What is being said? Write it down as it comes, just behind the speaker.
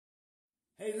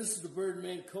Hey, this is the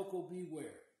Birdman Coco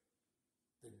Beware,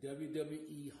 the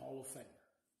WWE Hall of Famer.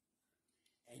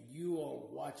 And you are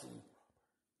watching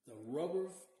the Rubber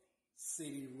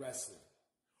City Wrestling,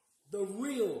 the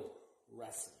real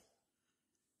wrestling.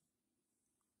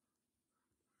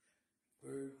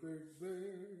 Bird, bird,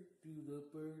 bird, do the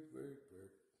bird, bird,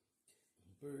 bird.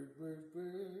 Bird, bird,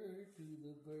 bird, do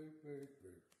the bird, bird,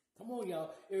 bird. Come on,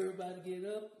 y'all. Everybody get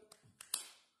up.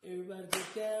 Everybody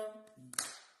get down.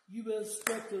 You better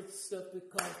step the stuff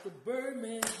because the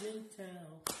Birdman's in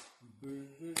town. Bird,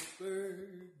 bird, bird,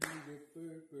 do the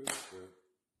bird, bird, bird.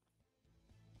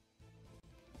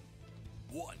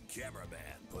 One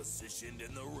cameraman positioned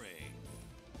in the ring.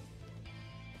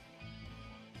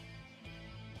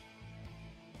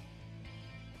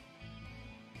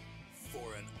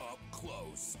 For an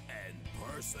up-close and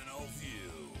personal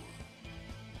view.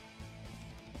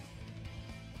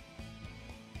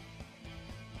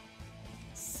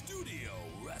 Studio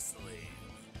Wrestling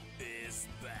is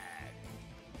back.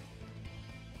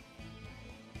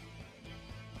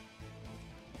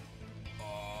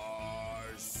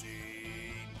 RCW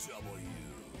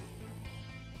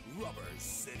Rubber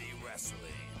City Wrestling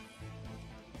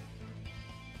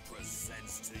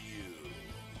presents to you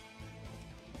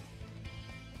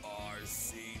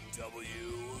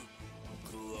RCW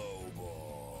Global.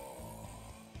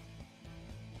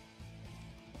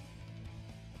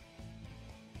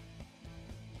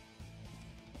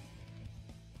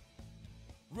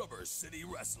 Rubber City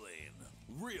Wrestling,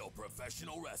 real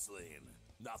professional wrestling,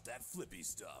 not that flippy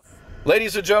stuff.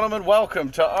 Ladies and gentlemen,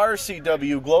 welcome to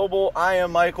RCW Global. I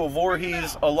am Michael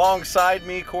Voorhees. Alongside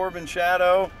me, Corbin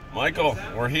Shadow. Michael,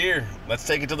 we're here. Let's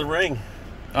take it to the ring.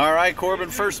 All right, Corbin,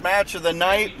 first match of the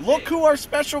night. Look who our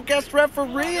special guest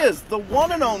referee is, the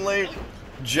one and only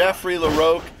Jeffrey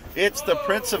LaRoque. It's the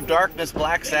Prince of Darkness,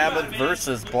 Black Sabbath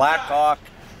versus Blackhawk.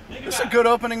 This is a good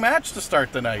opening match to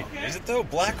start the night. Is it though?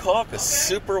 Blackhawk, a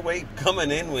super weight coming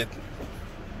in with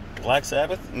Black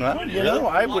Sabbath? Well, you know,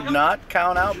 I would not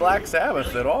count out Black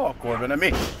Sabbath at all, Corbin. I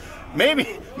mean, maybe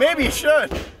you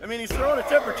should. I mean, he's throwing a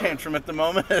temper tantrum at the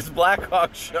moment as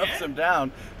Blackhawk shoves him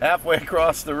down halfway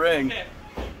across the ring.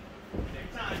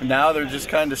 Now they're just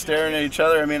kind of staring at each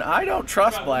other. I mean, I don't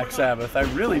trust Black Sabbath. I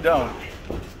really don't.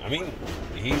 I mean,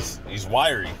 he's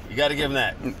wiry. You got to give him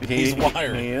that. He's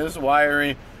wiry. He is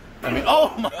wiry. I mean,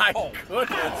 oh my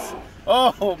goodness.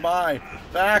 Oh my.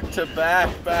 Back to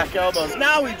back elbows.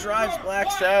 Now he drives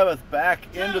Black Sabbath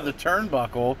back into the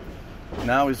turnbuckle.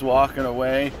 Now he's walking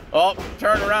away. Oh,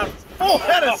 turn around. Full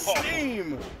head of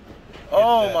steam.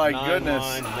 Oh my goodness.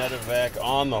 Medevac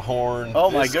on the horn.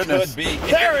 Oh my goodness. Could be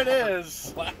there it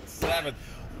is. Black Sabbath.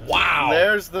 Wow.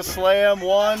 There's the slam.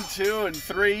 1, 2, and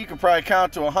 3. You can probably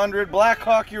count to 100.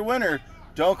 Blackhawk, your winner.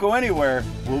 Don't go anywhere.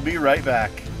 We'll be right back.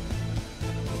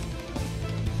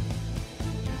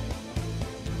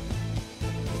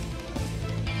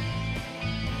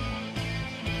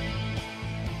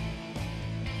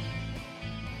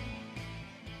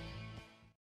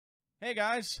 Hey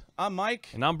guys, I'm Mike.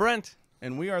 And I'm Brent.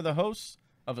 And we are the hosts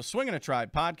of a Swingin' a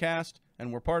Tribe podcast,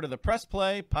 and we're part of the Press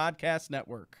Play Podcast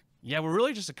Network. Yeah, we're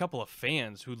really just a couple of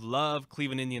fans who love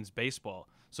Cleveland Indians baseball.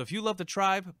 So if you love the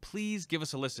Tribe, please give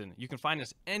us a listen. You can find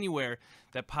us anywhere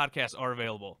that podcasts are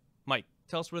available. Mike,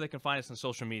 tell us where they can find us on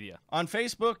social media. On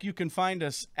Facebook, you can find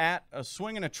us at a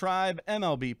Swingin' a Tribe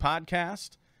MLB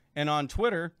podcast, and on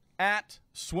Twitter, at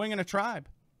Swingin' a Tribe.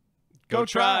 Go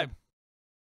Tribe!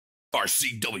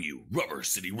 RCW Rubber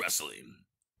City Wrestling.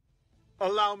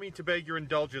 Allow me to beg your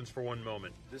indulgence for one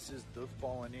moment. This is the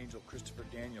fallen angel, Christopher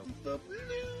Daniels. The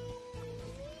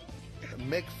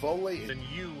Mick Foley. And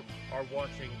you are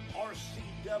watching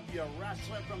RCW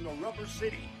Wrestling from the Rubber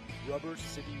City. Rubber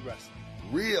City Wrestling.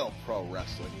 Real pro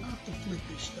wrestling. Not the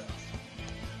flippy stuff.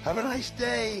 Have a nice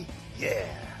day.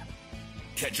 Yeah.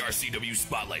 Catch RCW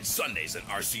Spotlight Sundays and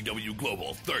RCW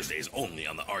Global Thursdays only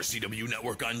on the RCW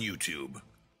Network on YouTube.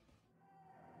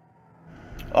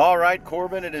 All right,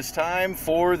 Corbin, it is time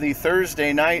for the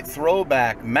Thursday night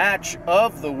throwback match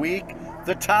of the week.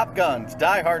 The Top Guns,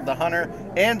 Die Hard the Hunter,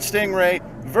 and Stingray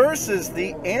versus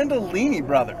the Andolini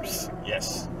brothers.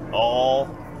 Yes, all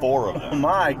 4 of them.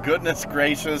 My goodness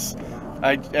gracious.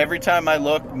 Every time I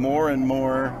look, more and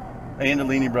more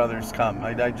Andolini brothers come.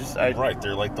 Right,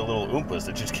 they're like the little Oompas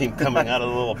that just keep coming out of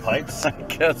the little pipes. I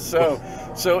guess so.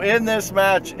 So in this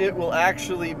match, it will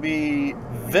actually be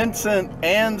Vincent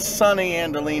and Sonny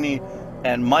Andolini,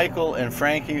 and Michael and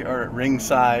Frankie are at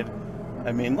ringside.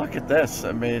 I mean, look at this.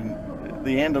 I mean,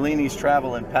 the Andolinis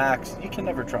travel in packs. You can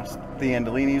never trust the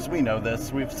Andolinis. We know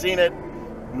this. We've seen it.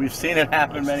 We've seen it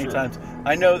happen many times.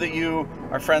 I know that you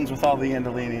are friends with all the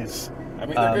Andolinis. I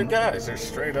mean, they're good guys. They're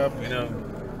straight up,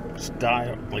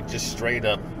 just straight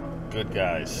up good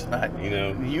guys. You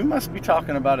know, you must be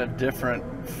talking about a different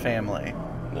family.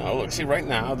 No, look, see, right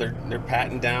now they're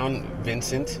patting down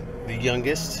Vincent, the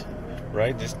youngest,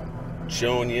 right? Just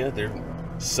showing you they're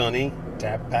Sonny,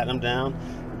 patting them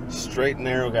down, straight and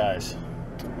narrow guys.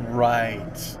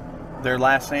 Right. Their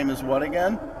last name is what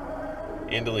again?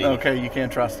 Andolini. Okay, you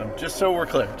can't trust them. Just so we're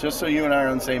clear, just so you and I are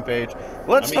on the same page.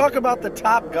 Let's talk about the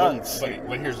top guns.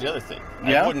 But here's the other thing.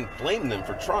 Yeah? I wouldn't blame them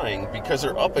for trying because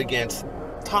they're up against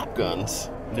top guns.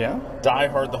 Yeah. Die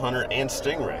Hard the Hunter and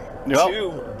Stingray. Yep.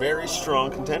 Two very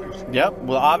strong contenders. Yep.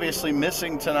 Well, obviously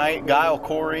missing tonight, Guile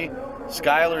Corey,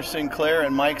 Skylar Sinclair,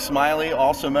 and Mike Smiley,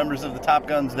 also members of the Top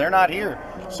Guns. They're not here.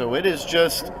 So it is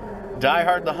just Die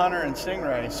Hard the Hunter and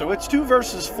Stingray. So it's 2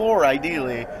 versus 4,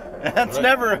 ideally. That's right.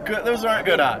 Never a good, those aren't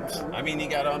good odds. I mean, you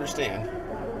got to understand,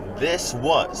 this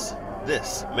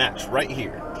match right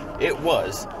here, it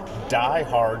was Die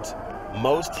Hard's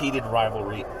most heated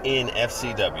rivalry in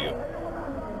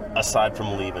FCW, aside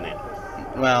from Lieb and Ann.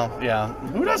 Well, yeah.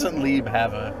 Who doesn't Lieb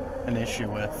have an issue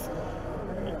with?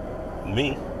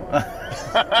 Me.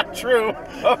 True.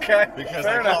 Okay. Because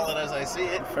Fair I enough. call it as I see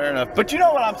it. Fair enough. But you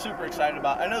know what I'm super excited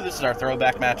about? I know this is our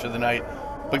throwback match of the night,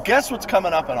 but guess what's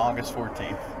coming up on August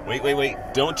 14th? Wait.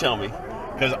 Don't tell me.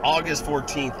 Because August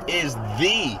 14th is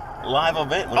the live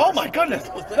event. Oh my goodness.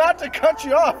 Not to cut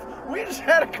you off. We just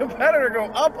had a competitor go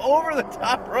up over the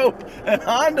top rope and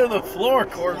onto the floor,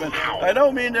 Corbin. Wow. I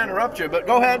don't mean to interrupt you, but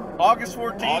go ahead. August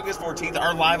 14th. August 14th,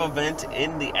 our live event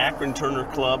in the Akron Turner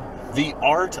Club, The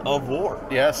Art of War.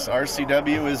 Yes,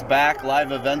 RCW is back.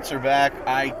 Live events are back.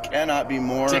 I cannot be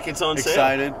more Tickets on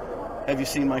excited. Have you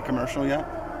seen my commercial yet?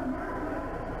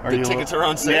 The tickets are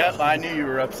on sale. Yep, I knew you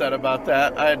were upset about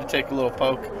that. I had to take a little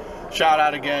poke. Shout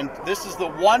out again. This is the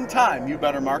one time, you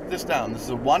better mark this down, this is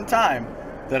the one time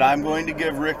that I'm going to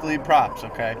give Rick Lee props,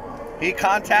 okay? He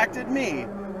contacted me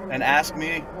and asked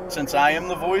me, since I am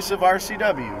the voice of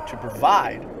RCW, to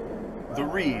provide the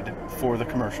read for the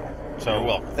commercial. So, you're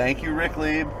welcome. Thank you, Rick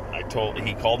Lee.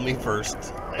 He called me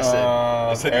first.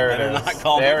 I said there you better it is. not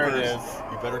call there me it first. is.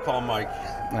 You better call Mike.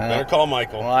 Better call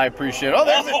Michael. Well, I appreciate it. Oh,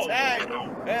 there's a tag.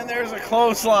 And there's a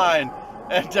clothesline.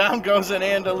 And down goes an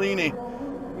Andolini.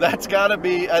 That's got to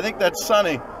be, I think that's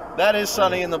Sonny. That is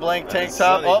Sonny in the blank tank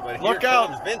top. Sonny, Oh, look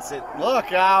out. Vincent.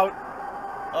 Look out.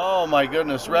 Oh, my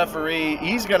goodness. Referee,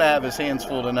 he's going to have his hands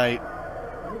full tonight.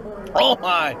 Oh,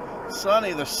 my.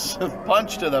 Sonny, the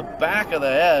punch to the back of the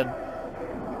head.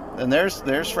 And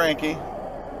there's Frankie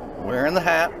wearing the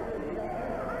hat.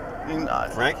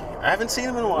 Frankie? I haven't seen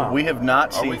him in a while. We have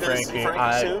not seen we gonna Frankie. see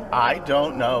Frankie soon? I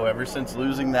don't know. Ever since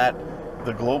losing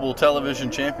the Global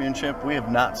Television Championship, we have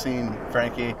not seen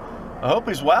Frankie. I hope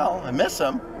he's well. I miss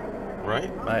him.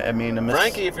 Right? I mean, I miss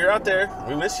Frankie, if you're out there,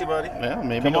 we miss you, buddy. Yeah,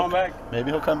 maybe Come he'll on back.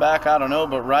 Maybe he'll come back. I don't know.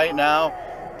 But right now,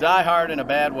 Die Hard in a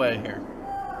bad way here.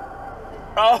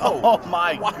 Oh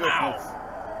my goodness.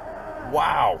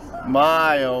 Wow.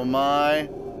 My, oh my.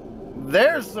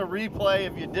 There's the replay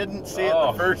if you didn't see it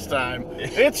the first time.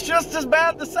 It's just as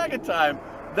bad the second time.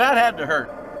 That had to hurt.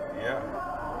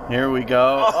 Yeah. Here we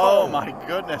go. Oh my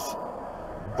goodness.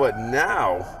 But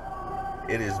now,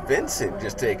 it is Vincent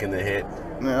just taking the hit.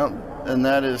 Yeah, and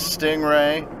that is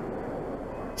Stingray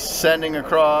sending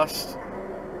across.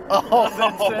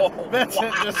 Oh,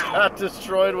 Vincent just got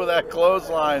destroyed with that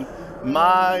clothesline.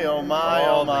 My, oh my,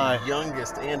 oh my. The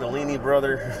youngest Andolini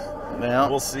brother. Yeah.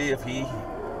 We'll see if he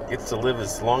gets to live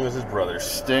as long as his brothers.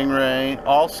 Stingray,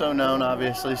 also known,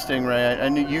 obviously, Stingray. I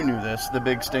knew you knew this, the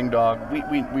big sting dog.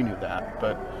 We knew that,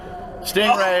 but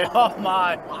Stingray, oh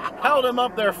my, held him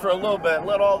up there for a little bit,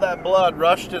 let all that blood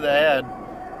rush to the head,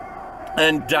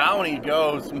 and down he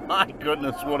goes. My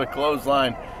goodness, what a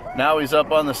clothesline. Now he's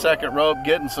up on the second rope,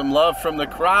 getting some love from the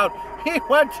crowd. He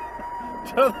went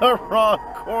to the wrong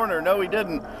corner. No, he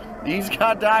didn't. He's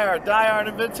got Die Hard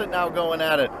and Vincent now going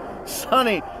at it.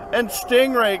 Sonny and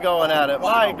Stingray going at it.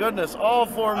 Wow. My goodness, all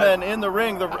 4 men in the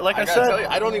ring. Like I said, tell you,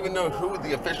 I don't even know who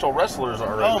the official wrestlers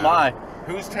are right now. Oh my.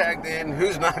 Who's tagged in,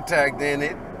 who's not tagged in.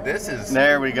 This is...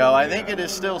 There we go. I think it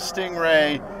is still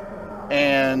Stingray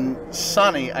and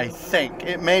Sonny, I think.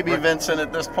 It may be Vincent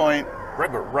at this point.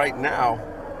 Right, but right now,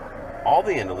 all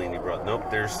the Andolini brothers.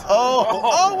 Nope, there's...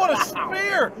 Oh, what a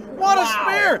spear! What a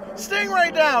spear!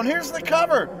 Stingray down. Here's the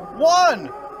cover.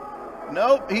 1.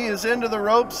 Nope, he is into the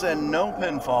ropes and no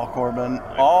pinfall, Corbin.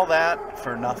 All that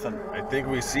for nothing. I think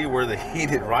we see where the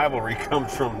heated rivalry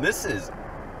comes from. This is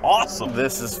awesome.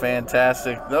 This is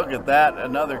fantastic. Look at that.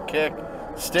 Another kick.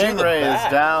 Stingray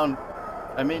is down.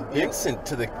 I mean,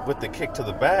 Vincent with the kick to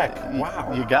the back.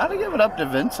 Wow. You got to give it up to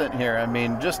Vincent here. I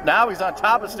mean, just now he's on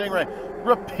top of Stingray.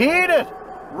 Repeated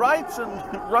right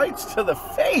to the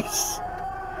face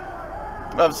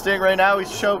of Stingray. Now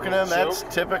he's choking him. That's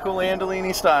typical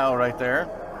Andolini style right there.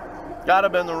 Gotta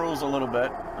bend the rules a little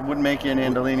bit. It wouldn't make you an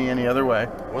Andolini any other way.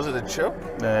 Was it a choke?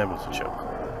 That was a choke.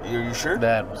 Are you sure?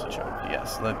 That was a choke,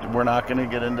 yes. We're not going to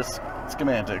get into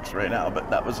semantics right now, but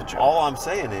that was a choke. All I'm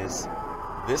saying is,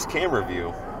 this camera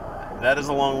view, that is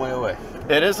a long way away.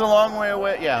 It is a long way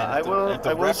away. Yeah, If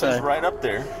the ref is right up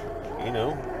there, you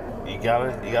know, you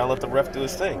gotta let the ref do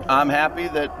his thing. I'm happy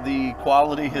that the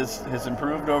quality has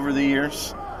improved over the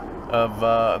years of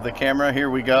the camera. Here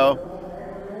we go.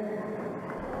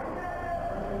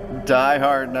 Die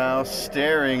Hard now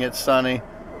staring at Sonny.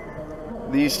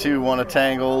 These two want to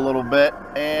tangle a little bit.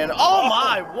 And oh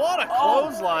my, what a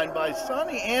clothesline by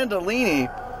Sonny Andolini.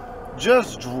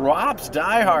 Just drops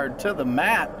Die Hard to the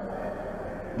mat.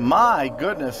 My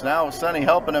goodness, now Sonny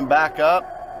helping him back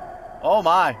up. Oh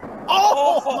my.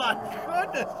 Oh my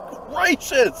goodness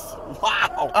gracious.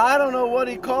 Wow. I don't know what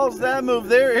he calls that move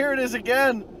there. Here it is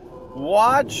again.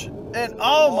 Watch. And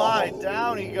oh my,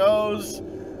 down he goes.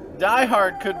 Die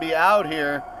Hard could be out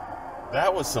here.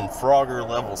 That was some Frogger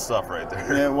level stuff right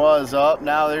there. It was up.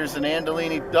 Now there's an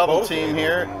Andolini double Both team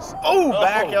here. Oh,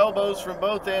 Back elbows from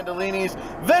both Andolinis.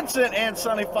 Vincent and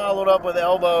Sonny followed up with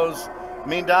elbows. I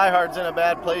mean, Die Hard's in a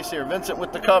bad place here. Vincent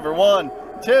with the cover. 1,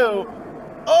 2.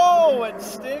 Oh, and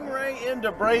Stingray in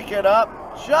to break it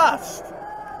up just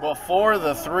before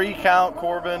the 3 count,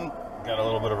 Corbin. Got a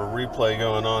little bit of a replay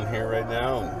going on here right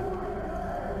now.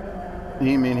 I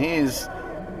mean, he's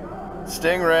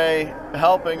Stingray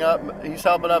helping up. He's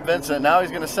helping up Vincent. Now he's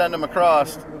going to send him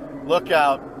across. Look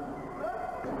out.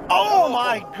 Oh,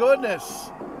 my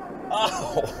goodness.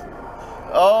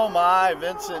 Oh, my.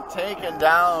 Vincent taken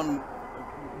down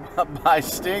by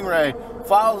Stingray.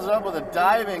 Follows up with a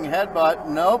diving headbutt.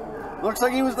 Nope. Looks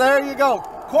like he was there. You go.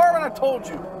 Corbin, I told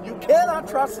you. You cannot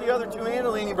trust the other two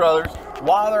Andolini brothers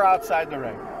while they're outside the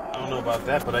ring. I don't know about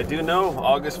that, but I do know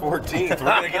August 14th, we're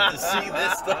going to get to see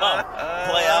this stuff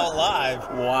play out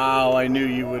live. Wow, I knew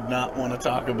you would not want to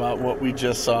talk about what we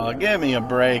just saw. Give me a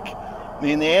break. I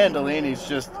mean, the Andolini's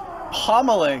just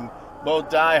pummeling both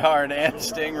Die Hard and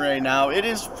Stingray now. It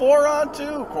is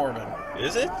 4-on-2, Corbin.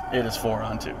 Is it? It is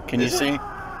 4-on-2. Can you see?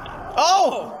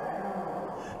 Oh!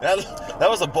 That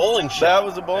was a bowling shot. That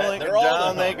was a bowling.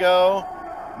 Down they go.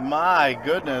 My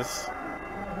goodness.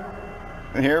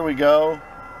 Here we go.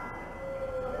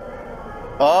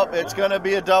 Oh, it's going to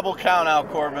be a double count out,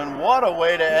 Corbin. What a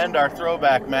way to end our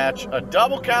throwback match. A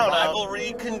double count out.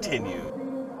 Rivalry continued.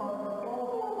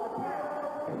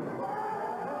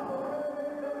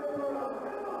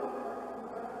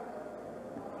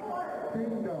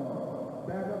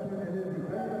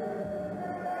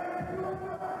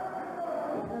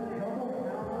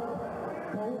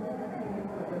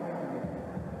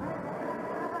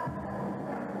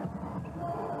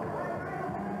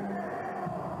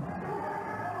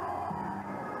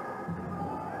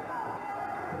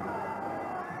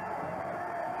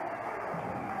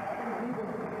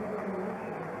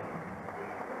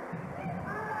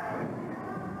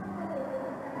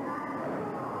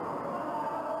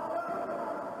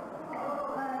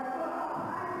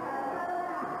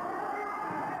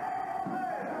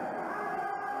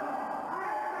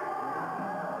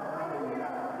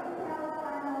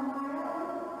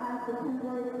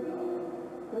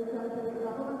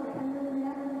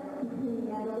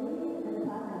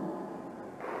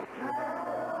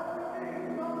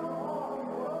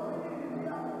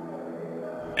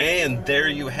 And there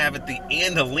you have it, the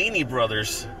Andolini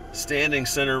brothers standing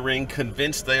center ring,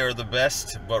 convinced they are the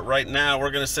best. But right now,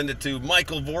 we're going to send it to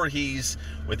Michael Voorhees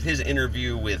with his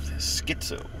interview with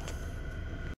Schizo.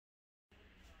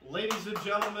 Ladies and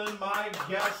gentlemen, my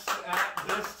guests at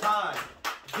this time,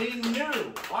 the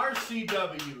new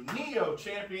RCW Neo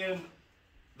Champion,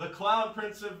 the Clown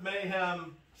Prince of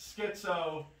Mayhem,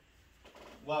 Schizo.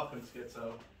 Welcome,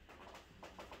 Schizo.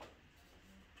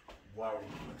 Why are you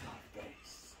in my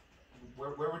face?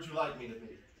 Where would you like me to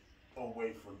be?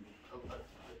 Away from me. Okay.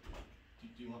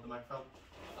 Do you want the microphone?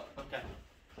 Oh, okay.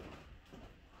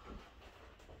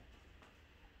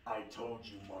 I told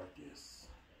you, Marcus.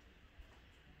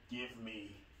 Give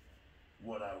me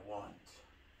what I want.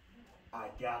 I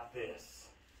got this.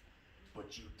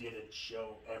 But you didn't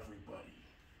show everybody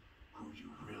who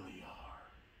you really are.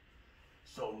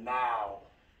 So now,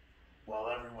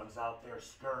 while everyone's out there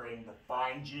scurrying to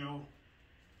find you,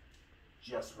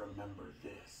 just remember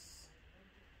this.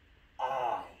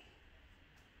 I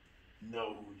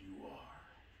know who you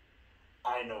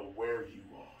are. I know where you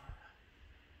are.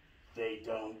 They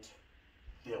don't.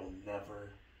 They'll never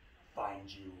find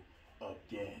you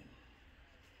again.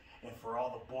 And for all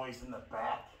the boys in the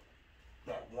back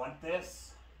that want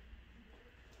this,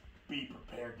 be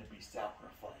prepared to be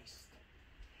sacrificed.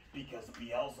 Because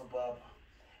Beelzebub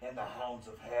and the hounds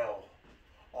of hell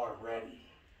are ready.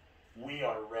 We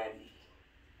are ready.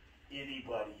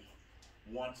 Anybody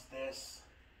wants this,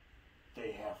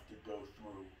 they have to go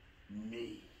through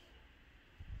me.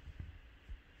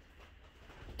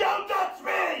 Don't touch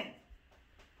me!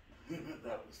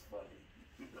 That was funny.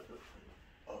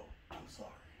 Oh, I'm sorry.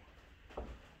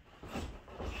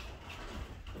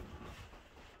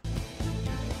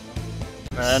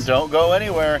 And don't go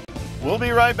anywhere. We'll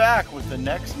be right back with the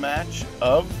next match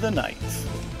of the night.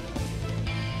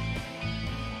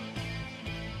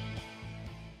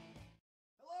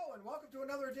 Hello and welcome to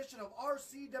another edition of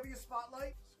RCW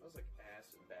Spotlight. Smells like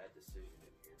ass and bad decision in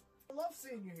here. I love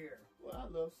seeing you here. Well, I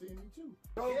love seeing you too.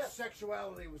 No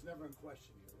sexuality was never in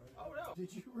question here, right? Oh no.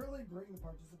 Did you really bring the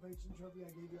participation trophy I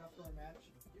gave you after our match?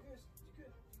 You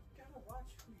gotta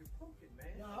watch who you're poking,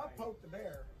 man. No, I poked the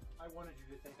bear. I wanted you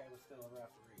to think I was still a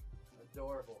referee.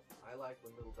 Adorable. I like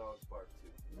when little dogs bark too.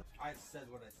 I said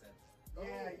what I said.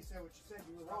 Yeah, you said what you said.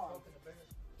 You were wrong.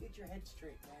 Get your head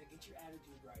straight, man. Get your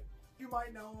attitude right. You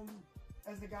might know him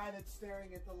as the guy that's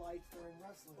staring at the lights during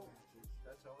wrestling matches.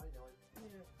 That's how I know it.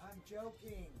 Yeah, I'm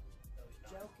joking.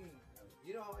 Joking.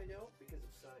 You know how I know? Because of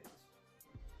science.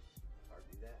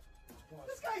 Hardly that.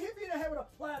 This guy hit me in the head with a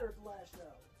platter at the last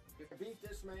show. You beat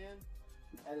this man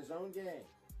at his own game,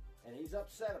 and he's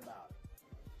upset about it.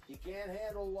 He can't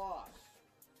handle loss.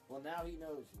 Well, now he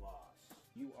knows loss.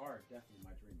 You are definitely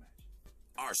my dream match.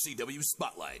 RCW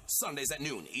Spotlight, Sundays at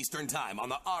noon Eastern Time on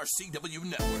the RCW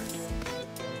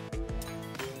Network.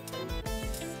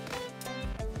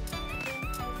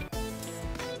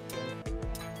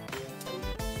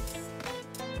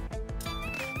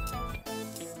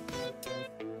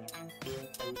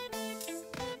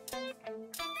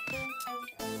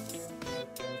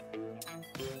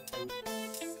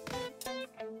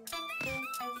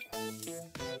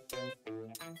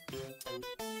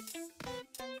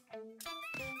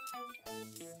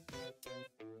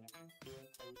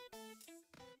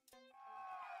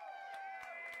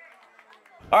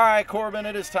 All right, Corbin,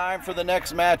 it is time for the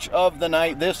next match of the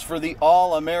night. This for the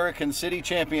All-American City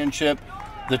Championship.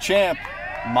 The champ,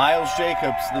 Miles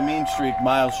Jacobs, the mean streak,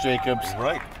 Miles Jacobs.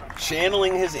 Right.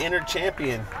 Channeling his inner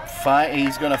champion.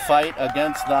 He's going to fight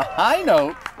against the high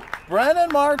note,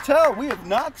 Brennan Martell. We have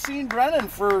not seen Brennan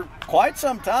for quite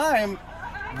some time.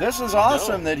 This is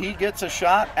awesome that he gets a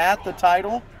shot at the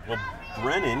title. Well,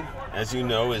 Brennan, as you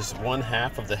know, is one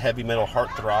half of the heavy metal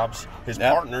Heartthrobs. His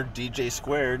partner, DJ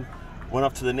Squared, went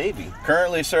up to the Navy.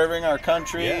 Currently serving our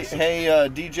country. Yes. Hey,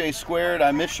 DJ Squared,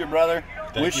 I miss you, brother.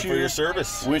 Thank you for your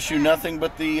service. Wish you nothing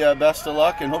but the best of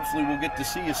luck, and hopefully we'll get to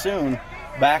see you soon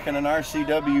back in an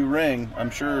RCW ring. I'm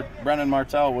sure Brennan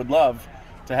Martell would love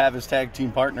to have his tag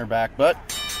team partner back, but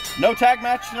no tag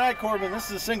match tonight, Corbin. This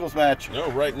is a singles match.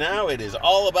 No, right now it is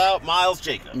all about Miles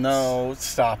Jacobs. No,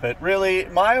 stop it. Really,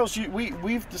 Miles,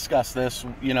 we've discussed this.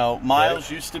 You know, Miles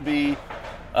used to be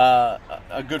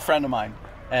a good friend of mine.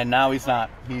 And now he's not.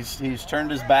 He's turned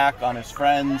his back on his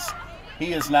friends.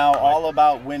 He is now all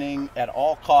about winning at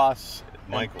all costs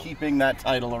and keeping that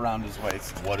title around his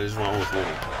waist. What is wrong with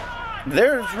winning?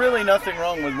 There's really nothing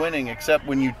wrong with winning except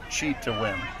when you cheat to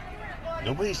win.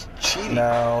 Nobody's cheating.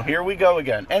 No, here we go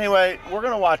again. Anyway, we're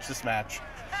going to watch this match.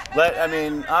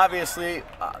 Obviously,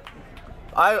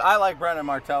 I like Brennan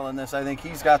Martell in this. I think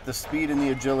he's got the speed and the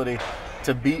agility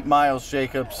to beat Miles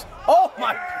Jacobs. Oh,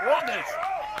 my goodness.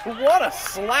 What a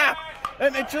slap.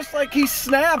 And it's just like he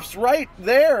snaps right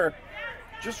there.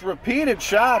 Just repeated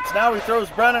shots. Now he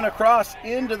throws Brennan across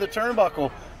into the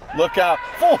turnbuckle. Look out.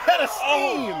 Full head of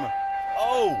steam.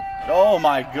 Oh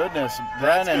my goodness.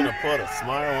 Brennan. That's going to put a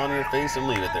smile on your face and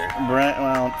leave it there.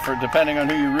 Depending on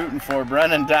who you're rooting for,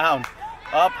 Brennan down.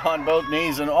 Up on both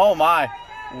knees. And oh my.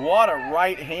 What a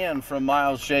right hand from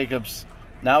Miles Jacobs.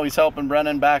 Now he's helping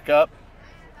Brennan back up.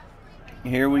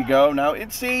 Here we go. Now,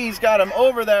 he's got him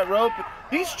over that rope.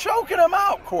 He's choking him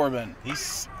out, Corbin. He's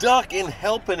stuck in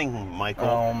helping him, Michael.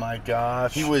 Oh, my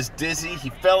gosh. He was dizzy.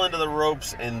 He fell into the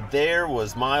ropes, and there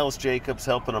was Miles Jacobs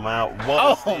helping him out.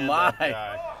 What a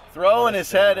guy. Throwing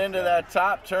his head into that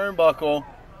top turnbuckle.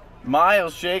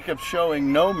 Miles Jacobs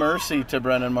showing no mercy to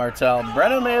Brennan Martell.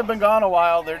 Brennan may have been gone a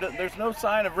while. There's no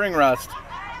sign of ring rust.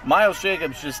 Miles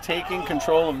Jacobs just taking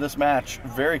control of this match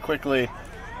very quickly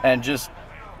and just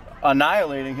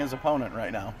annihilating his opponent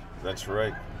right now. That's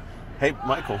right. Hey,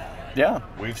 Michael. Yeah.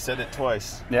 We've said it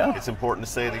twice. Yeah. It's important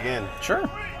to say it again. Sure.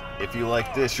 If you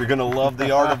like this, you're gonna love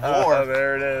The Art of War.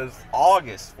 There it is.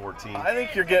 August 14th. I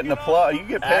think you're getting applause. You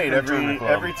get paid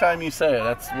every time you say it.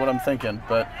 That's what I'm thinking.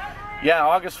 But yeah,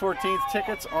 August 14th,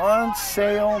 tickets on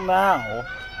sale now.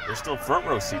 There's still front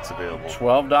row seats available.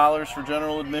 $12 for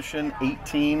general admission,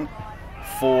 $18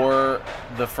 for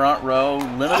the front row.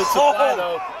 Limited supply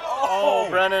though. Oh,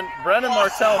 Brennan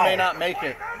Martell may not make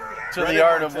it to The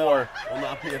Art of War. Will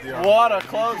not be at the Art What of a War.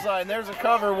 clothesline. There's a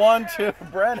cover. 1, 2.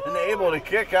 Brennan able to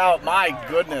kick out. My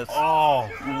goodness. Oh.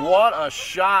 What a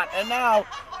shot. And now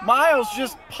Miles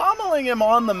just pummeling him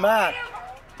on the mat.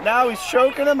 Now he's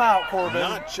choking him out, Corbin.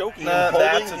 Not choking him,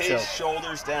 holding his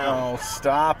shoulders down. Oh,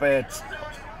 stop it.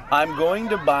 I'm going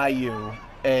to buy you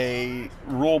a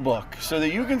rule book so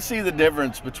that you can see the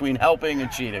difference between helping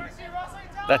and cheating.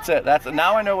 That's it.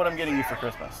 Now I know what I'm getting you for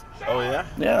Christmas. Oh, yeah?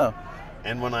 Yeah.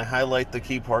 And when I highlight the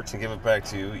key parts and give it back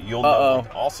to you, you'll know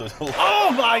also.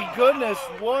 Oh my goodness,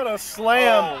 what a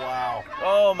slam. Oh, wow.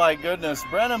 Oh my goodness.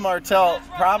 Brennan Martell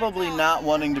probably not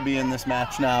wanting to be in this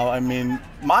match now. I mean,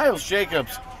 Miles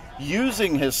Jacobs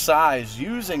using his size,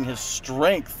 using his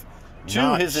strength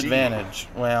to his advantage.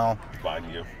 Well, by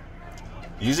you.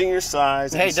 Using your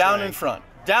size. Hey, down in front.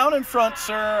 Down in front,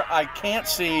 sir. I can't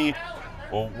see.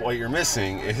 Well, what you're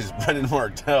missing is Brennan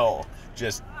Martell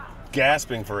just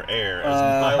gasping for air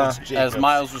as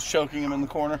Miles was choking him in the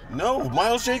corner. No,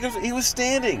 Miles Jacobs, he was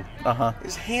standing.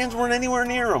 His hands weren't anywhere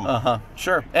near him.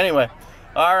 Sure. Anyway,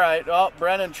 all right. Oh,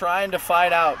 Brennan trying to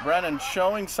fight out. Brennan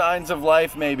showing signs of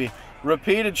life, maybe.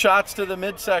 Repeated shots to the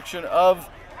midsection of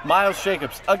Miles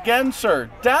Jacobs. Again, sir,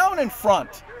 down in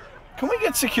front. Can we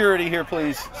get security here,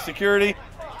 please? Security?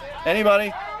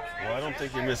 Anybody? Well, I don't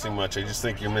think you're missing much. I just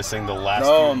think you're missing the last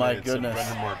few minutes of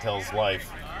Brennan Martell's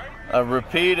life. A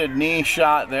repeated knee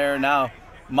shot there. Now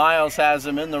Miles has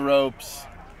him in the ropes.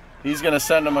 He's going to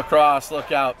send him across.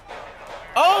 Look out.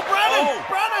 Oh, Brennan!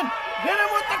 Brennan! Hit him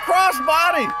with the cross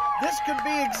body. This could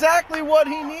be exactly what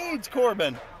he needs,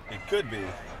 Corbin. It could be.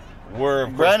 We're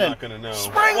of course not going to know.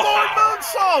 Springboard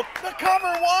moonsault! The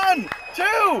cover 1, 2!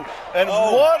 And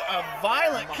what a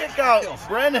violent kick out.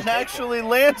 Brennan actually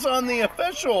lands on the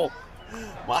official.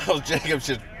 Miles Jacobs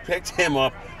just picked him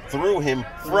up, threw him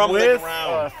from with the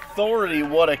ground. Authority,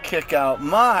 what a kick out.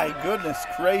 My goodness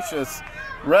gracious.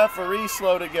 Referee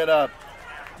slow to get up.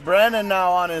 Brennan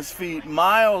now on his feet.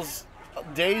 Miles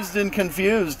dazed and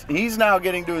confused. He's now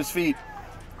getting to his feet.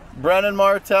 Brennan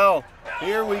Martell.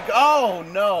 Here we go. Oh,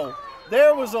 no.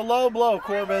 There was a low blow,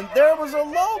 Corbin. There was a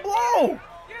low blow.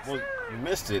 Well, you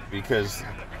missed it because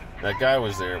that guy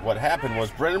was there. What happened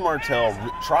was Brennan Martell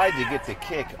tried to get the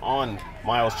kick on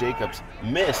Miles Jacobs,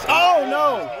 missed. Oh,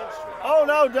 no. Oh,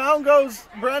 no. Down goes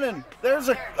Brennan. There's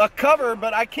a cover,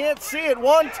 but I can't see it.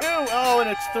 1, 2. Oh, and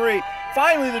it's 3.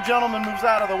 Finally, the gentleman moves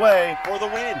out of the way. For the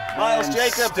win. Miles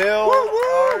Jacobs. Still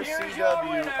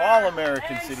RCW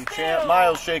All-American City Champ.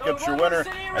 Miles Jacobs, your winner.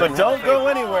 But don't go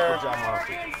anywhere.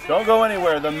 Don't go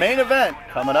anywhere. The main event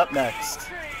coming up next.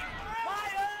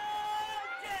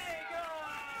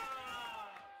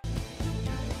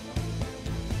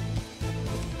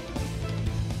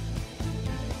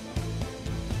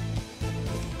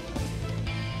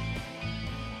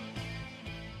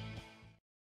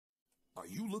 Are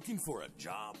you looking for a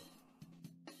job?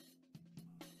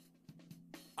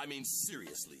 I mean,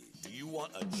 seriously, do you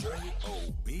want a job?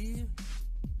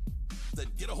 Then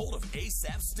get a hold of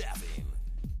ASAP Staffing.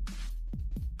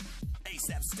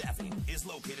 ASAP Staffing is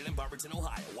located in Barberton,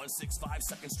 Ohio, 165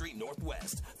 2nd Street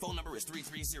Northwest. Phone number is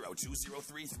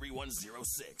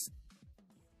 330-203-3106.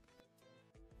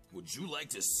 Would you like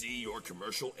to see your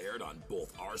commercial aired on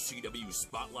both RCW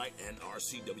Spotlight and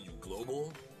RCW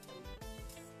Global?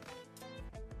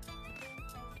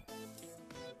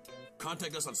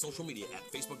 Contact us on social media at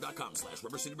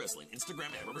facebook.com/Rubber City Wrestling,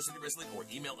 Instagram at Rubber City Wrestling, or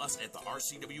email us at the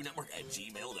RCW Network at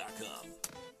gmail.com.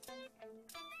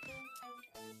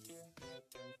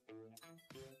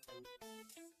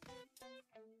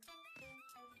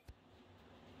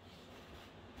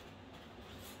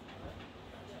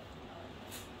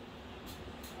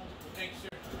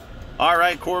 All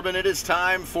right, Corbin, it is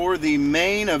time for the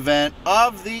main event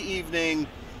of the evening.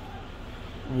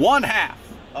 One half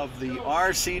of the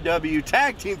RCW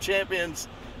Tag Team Champions,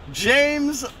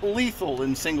 James Lethal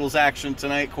in singles action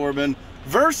tonight, Corbin,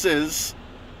 versus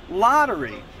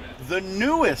Lottery, the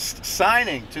newest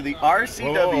signing to the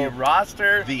RCW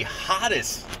roster. The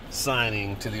hottest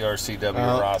signing to the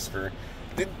RCW roster.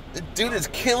 The dude is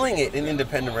killing it in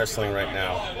independent wrestling right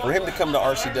now. For him to come to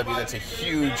RCW, that's a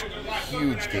huge,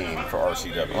 huge gain for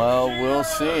RCW. Well, we'll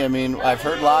see. I mean, I've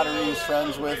heard Lottery is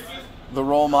friends with the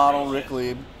role model, Rick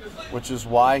Lieb, which is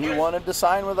why he wanted to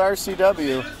sign with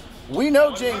RCW. We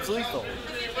know James Lethal.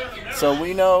 So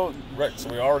we know. Right, so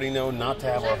we already know not to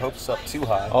have our hopes up too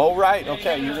high. Oh, right.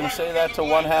 Okay, you're going to say that to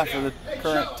one half of the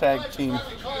current tag team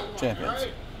champions.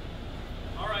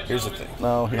 Here's the thing.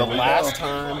 No, here the we last go.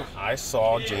 time I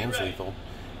saw James Lethal,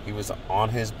 he was on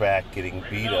his back getting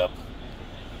beat up.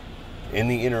 In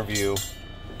the interview,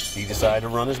 he decided to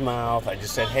run his mouth. I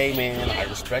just said, hey, man, I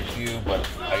respect you, but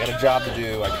I got a job to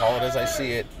do. I call it as I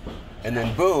see it. And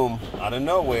then, boom, out of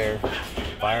nowhere,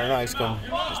 Fire and Ice come.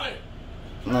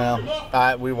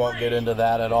 No, we won't get into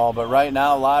that at all. But right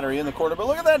now, Lottery in the corner. But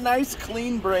look at that nice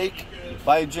clean break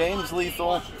by James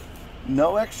Lethal.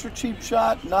 No extra cheap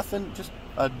shot, nothing, just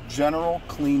a general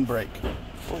clean break.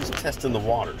 Well, he's testing the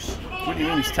waters. What do you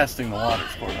mean he's testing the waters,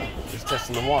 Corbin? He's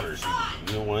testing the waters.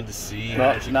 You wanted to see.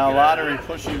 Now Lottery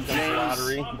pushing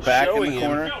James back in the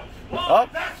corner.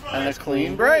 Up, and a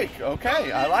clean break.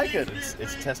 Okay, I like it.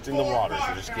 It's testing the waters.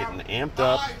 We're just getting amped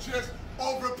up. I just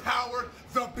overpowered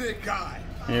the big guy.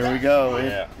 Here we go,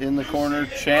 in the corner,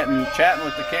 chatting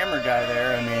with the camera guy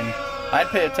there. I mean, I'd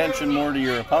pay attention more to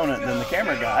your opponent than the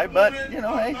camera guy, but, you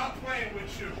know, hey.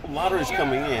 Lottery's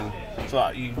coming in, so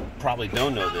you probably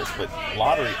don't know this, but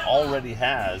Lottery already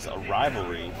has a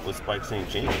rivalry with Spike St.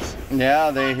 James. Yeah,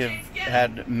 they have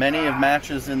had many of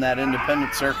matches in that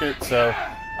independent circuit, so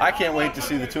I can't wait to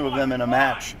see the two of them in a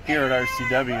match here at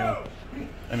RCW.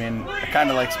 I mean, I kind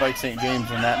of like Spike St. James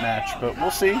in that match, but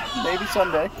we'll see. Maybe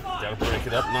someday. Gotta break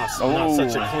it up. Not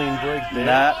such a clean break there.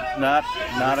 Not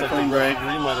a clean break. He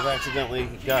might have accidentally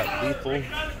got Lethal.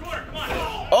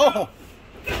 Oh!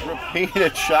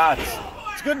 Repeated shots.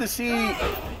 It's good to see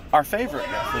our favorite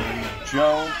referee,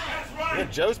 Joe. Yeah,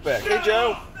 Joe's back. Hey,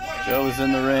 Joe. Joe is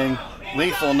in the ring.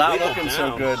 Lethal not looking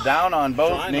so good. Down on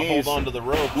both knees. Trying to hold on to the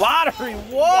rope. Lottery,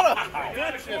 what a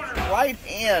vicious right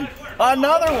hand.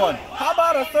 Another one. How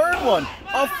about a third one?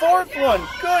 A fourth one.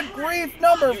 Good grief,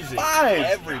 number 5.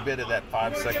 Every bit of that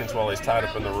 5 seconds while he's tied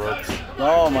up in the ropes.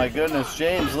 Oh my goodness.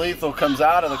 James Lethal comes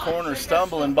out of the corner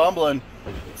stumbling, bumbling,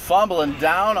 fumbling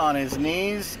down on his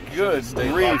knees. Good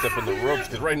grief. Locked up in the ropes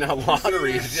because right now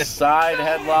Lottery is just side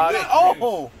headlock.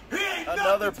 Oh,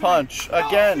 another punch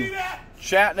again.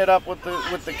 Chatting it up with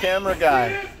the camera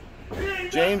guy.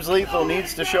 James Lethal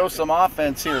needs to show some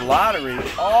offense here. Lottery,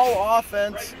 all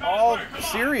offense, all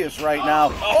serious right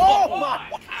now. Oh my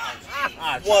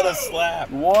gosh. What a slap.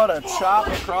 What a chop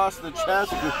across the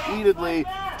chest repeatedly.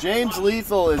 James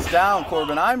Lethal is down,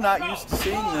 Corbin. I'm not used to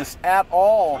seeing this at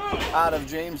all out of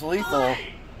James Lethal.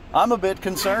 I'm a bit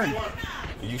concerned.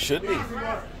 You should be.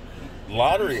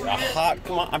 Lottery,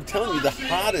 come on, I'm telling you, the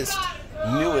hottest,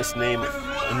 newest name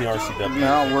in the RCW.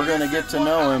 Now we're going to get to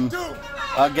know him.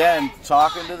 Again,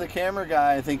 talking to the camera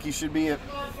guy, I think he should be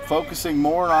focusing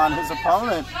more on his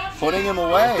opponent, putting him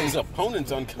away. His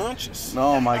opponent's unconscious.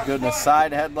 Oh my goodness,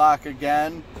 side headlock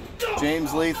again.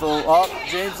 James Lethal,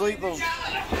 James Lethal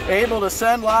able to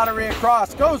send Lottery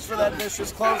across. Goes for that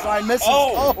vicious clothesline, misses.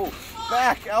 Oh,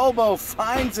 back elbow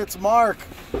finds its mark.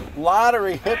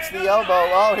 Lottery hits the elbow.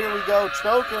 Oh, here we go,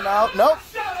 choking out. Nope,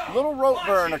 little rope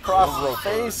burn across the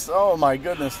face. Oh my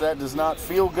goodness, that does not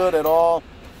feel good at all.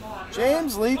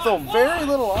 James Lethal, very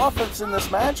little offense in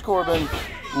this match, Corbin.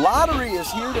 Lottery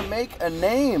is here to make a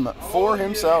name for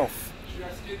himself.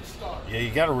 Yeah,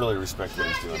 you got to really respect what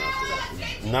he's doing out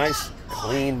there. Nice,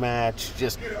 clean match,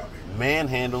 just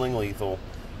manhandling Lethal.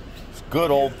 Good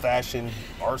old-fashioned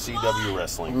RCW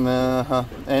wrestling.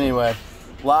 Anyway,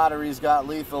 Lottery's got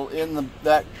Lethal in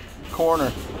that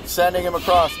corner, sending him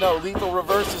across. No, Lethal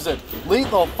reverses it.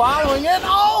 Lethal following it.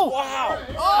 Oh! Wow!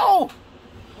 Oh!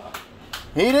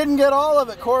 He didn't get all of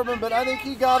it, Corbin, but I think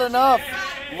he got enough.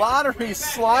 Lottery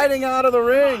sliding out of the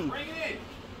ring.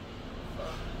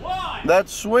 That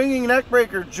swinging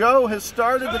neckbreaker. Joe has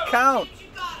started the count.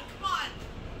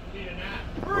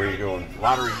 Where are you going?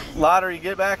 Lottery. Lottery,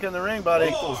 get back in the ring, buddy.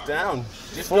 Lethal's down.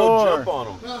 Just 4, go jump on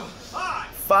him.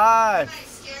 5.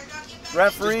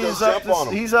 Referee's up to,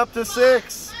 he's up to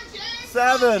 6.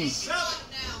 7.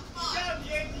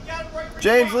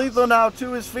 James Lethal now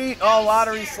to his feet. Oh,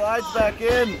 Lottery slides back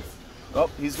in. Oh,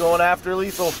 he's going after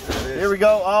Lethal. Here we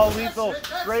go. Oh, Lethal.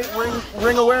 Great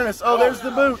ring awareness. Oh, there's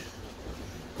the boot.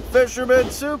 Fisherman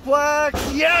suplex.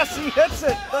 Yes, he hits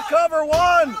it. The cover.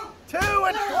 1, 2,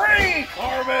 and 3.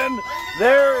 Corbin,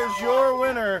 there is your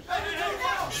winner,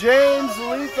 James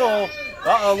Lethal.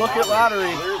 Uh-oh, look at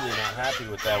Lottery. Clearly not happy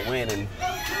with that win, and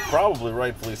probably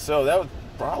rightfully so. That was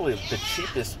probably the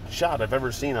cheapest shot I've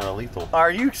ever seen on a Lethal. Are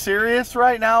you serious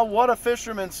right now? What a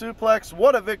fisherman suplex.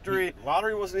 What a victory.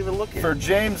 Lottery wasn't even looking. For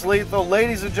James Lethal.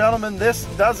 Ladies and gentlemen, this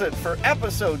does it for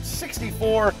episode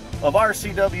 64 of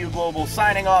RCW Global.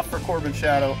 Signing off for Corbin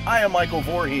Shadow, I am Michael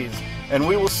Voorhees, and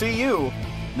we will see you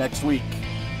next week.